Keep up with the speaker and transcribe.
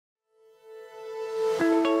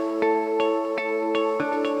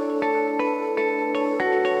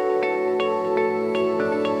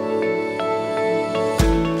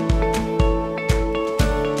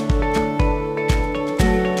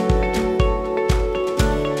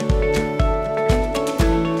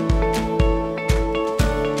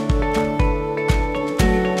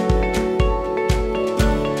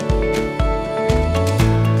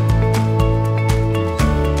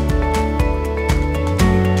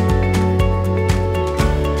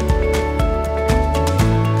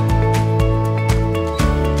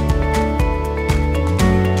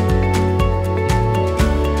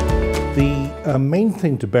main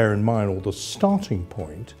thing to bear in mind, or the starting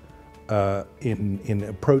point in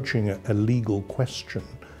approaching a legal question,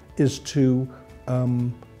 is to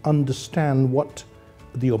understand what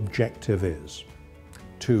the objective is,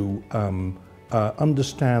 to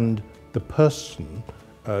understand the person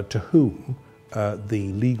to whom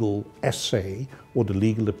the legal essay or the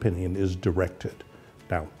legal opinion is directed.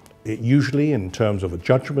 Now, usually in terms of a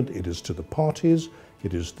judgment, it is to the parties,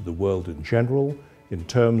 it is to the world in general. In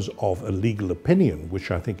terms of a legal opinion,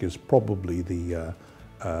 which I think is probably the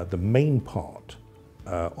main part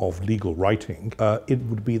of legal writing, it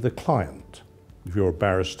would be the client, if you're a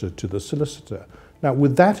barrister, to the solicitor. Now,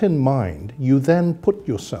 with that in mind, you then put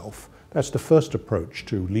yourself, that's the first approach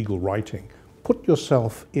to legal writing, put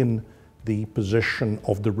yourself in the position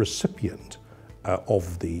of the recipient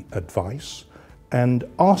of the advice and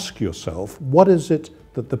ask yourself, what is it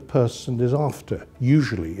that the person is after?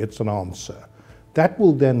 Usually it's an answer. That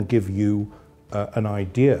will then give you an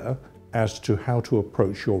idea as to how to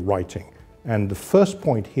approach your writing. And the first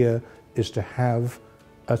point here is to have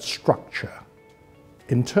a structure.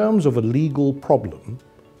 In terms of a legal problem,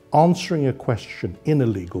 answering a question in a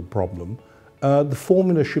legal problem, the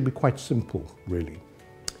formula should be quite simple, really.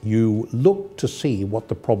 You look to see what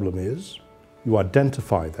the problem is, you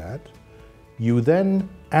identify that, you then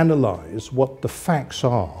analyze what the facts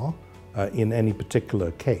are in any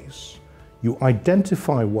particular case, you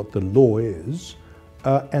identify what the law is,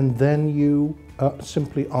 and then you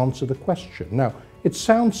simply answer the question. Now, it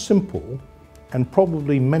sounds simple, and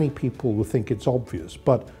probably many people will think it's obvious,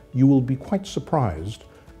 but you will be quite surprised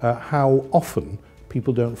how often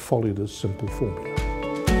people don't follow this simple formula.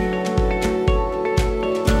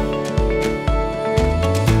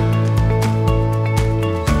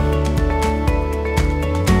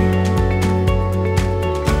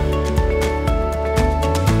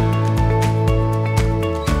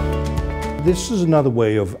 This is another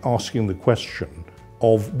way of asking the question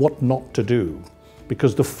of what not to do,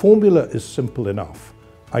 because the formula is simple enough.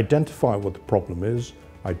 Identify what the problem is,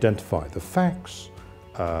 identify the facts,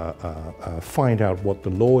 find out what the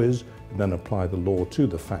law is, and then apply the law to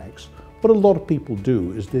the facts. What a lot of people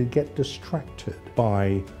do is they get distracted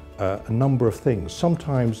by a number of things.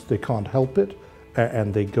 Sometimes they can't help it,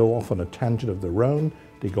 and they go off on a tangent of their own,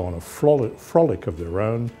 they go on a frolic of their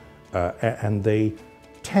own, and they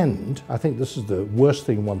tend, I think this is the worst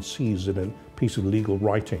thing one sees in a piece of legal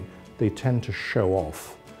writing, they tend to show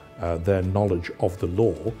off their knowledge of the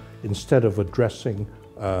law instead of addressing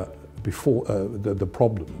the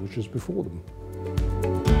problem which is before them.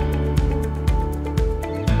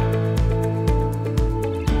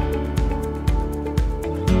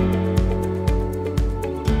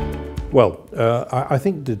 Well, I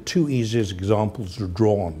think the two easiest examples to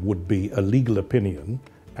draw on would be a legal opinion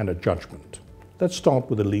and a judgment. Let's start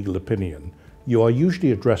with a legal opinion. You are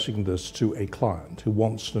usually addressing this to a client who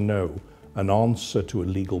wants to know an answer to a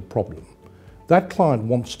legal problem. That client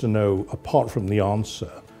wants to know, apart from the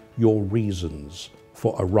answer, your reasons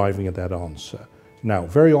for arriving at that answer. Now,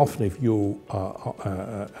 very often if you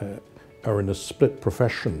are in a split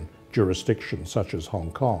profession jurisdiction such as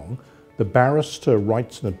Hong Kong, the barrister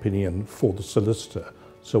writes an opinion for the solicitor,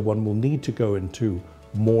 so one will need to go into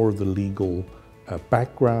more of the legal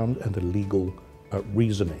background and the legal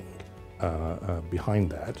reasoning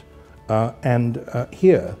behind that.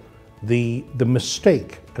 Here, the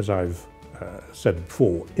mistake, as I've said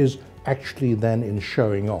before, is actually then in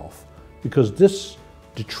showing off, because this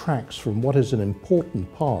detracts from what is an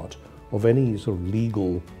important part of any sort of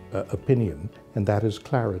legal opinion, and that is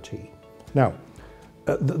clarity. Now,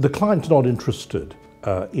 the client's not interested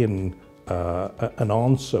in an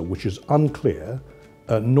answer which is unclear,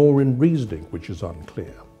 nor in reasoning which is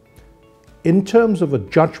unclear. In terms of a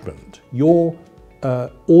judgment, your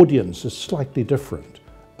audience is slightly different.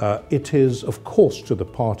 It is, of course, to the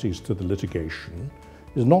parties to the litigation.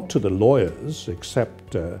 It is not to the lawyers,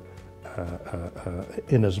 except in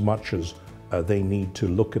as much as they need to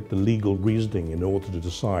look at the legal reasoning in order to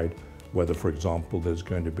decide whether, for example, there's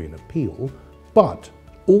going to be an appeal. But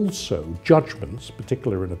also judgments,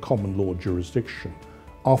 particularly in a common law jurisdiction,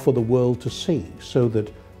 are for the world to see, so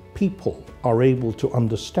that people are able to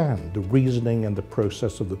understand the reasoning and the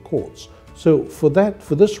process of the courts. So for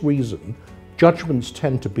this reason, judgments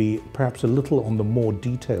tend to be perhaps a little on the more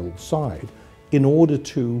detailed side in order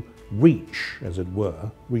to reach, as it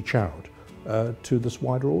were, reach out to this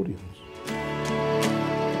wider audience.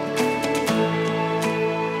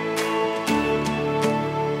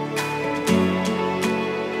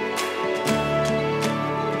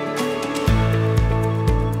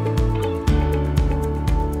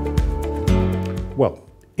 Well,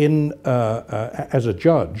 as a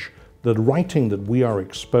judge, the writing that we are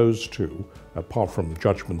exposed to, apart from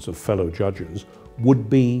judgments of fellow judges, would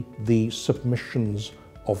be the submissions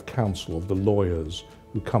of counsel, of the lawyers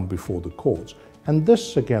who come before the courts. And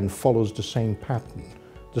this again follows the same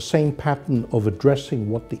pattern of addressing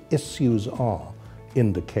what the issues are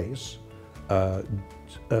in the case,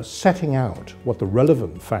 setting out what the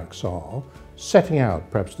relevant facts are, setting out,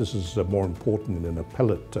 perhaps this is more important in an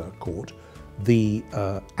appellate court, the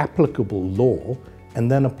applicable law, and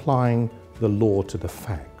then applying the law to the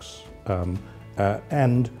facts.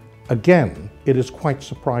 And again, it is quite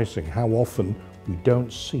surprising how often we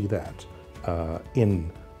don't see that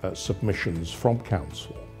in submissions from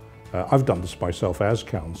counsel. I've done this myself as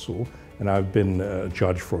counsel, and I've been a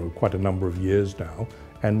judge for quite a number of years now,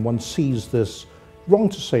 and one sees this, wrong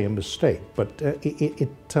to say a mistake, but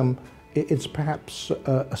it's perhaps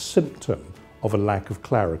a symptom of a lack of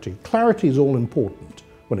clarity. Clarity is all important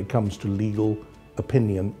when it comes to legal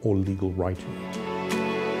opinion or legal writing.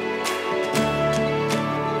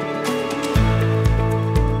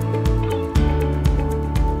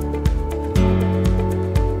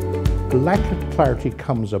 The lack of clarity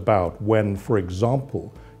comes about when, for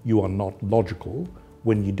example, you are not logical,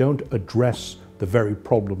 when you don't address the very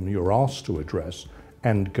problem you're asked to address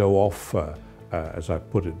and go off, as I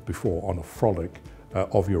put it before, on a frolic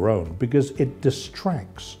of your own, because it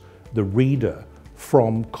distracts the reader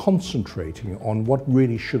from concentrating on what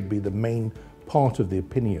really should be the main part of the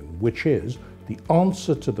opinion, which is the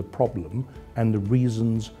answer to the problem and the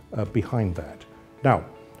reasons behind that. Now,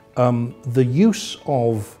 the use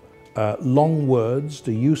of long words,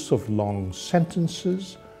 the use of long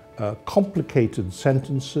sentences, complicated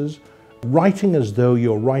sentences, writing as though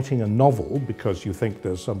you're writing a novel because you think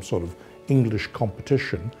there's some sort of English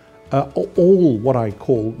competition, are all what I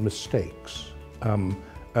call mistakes.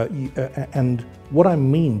 And what I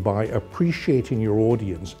mean by appreciating your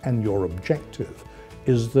audience and your objective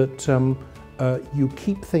is that you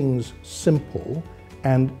keep things simple,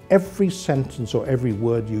 and every sentence or every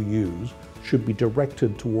word you use should be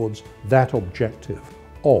directed towards that objective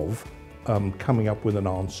of coming up with an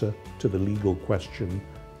answer to the legal question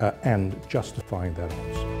and justifying that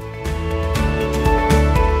answer.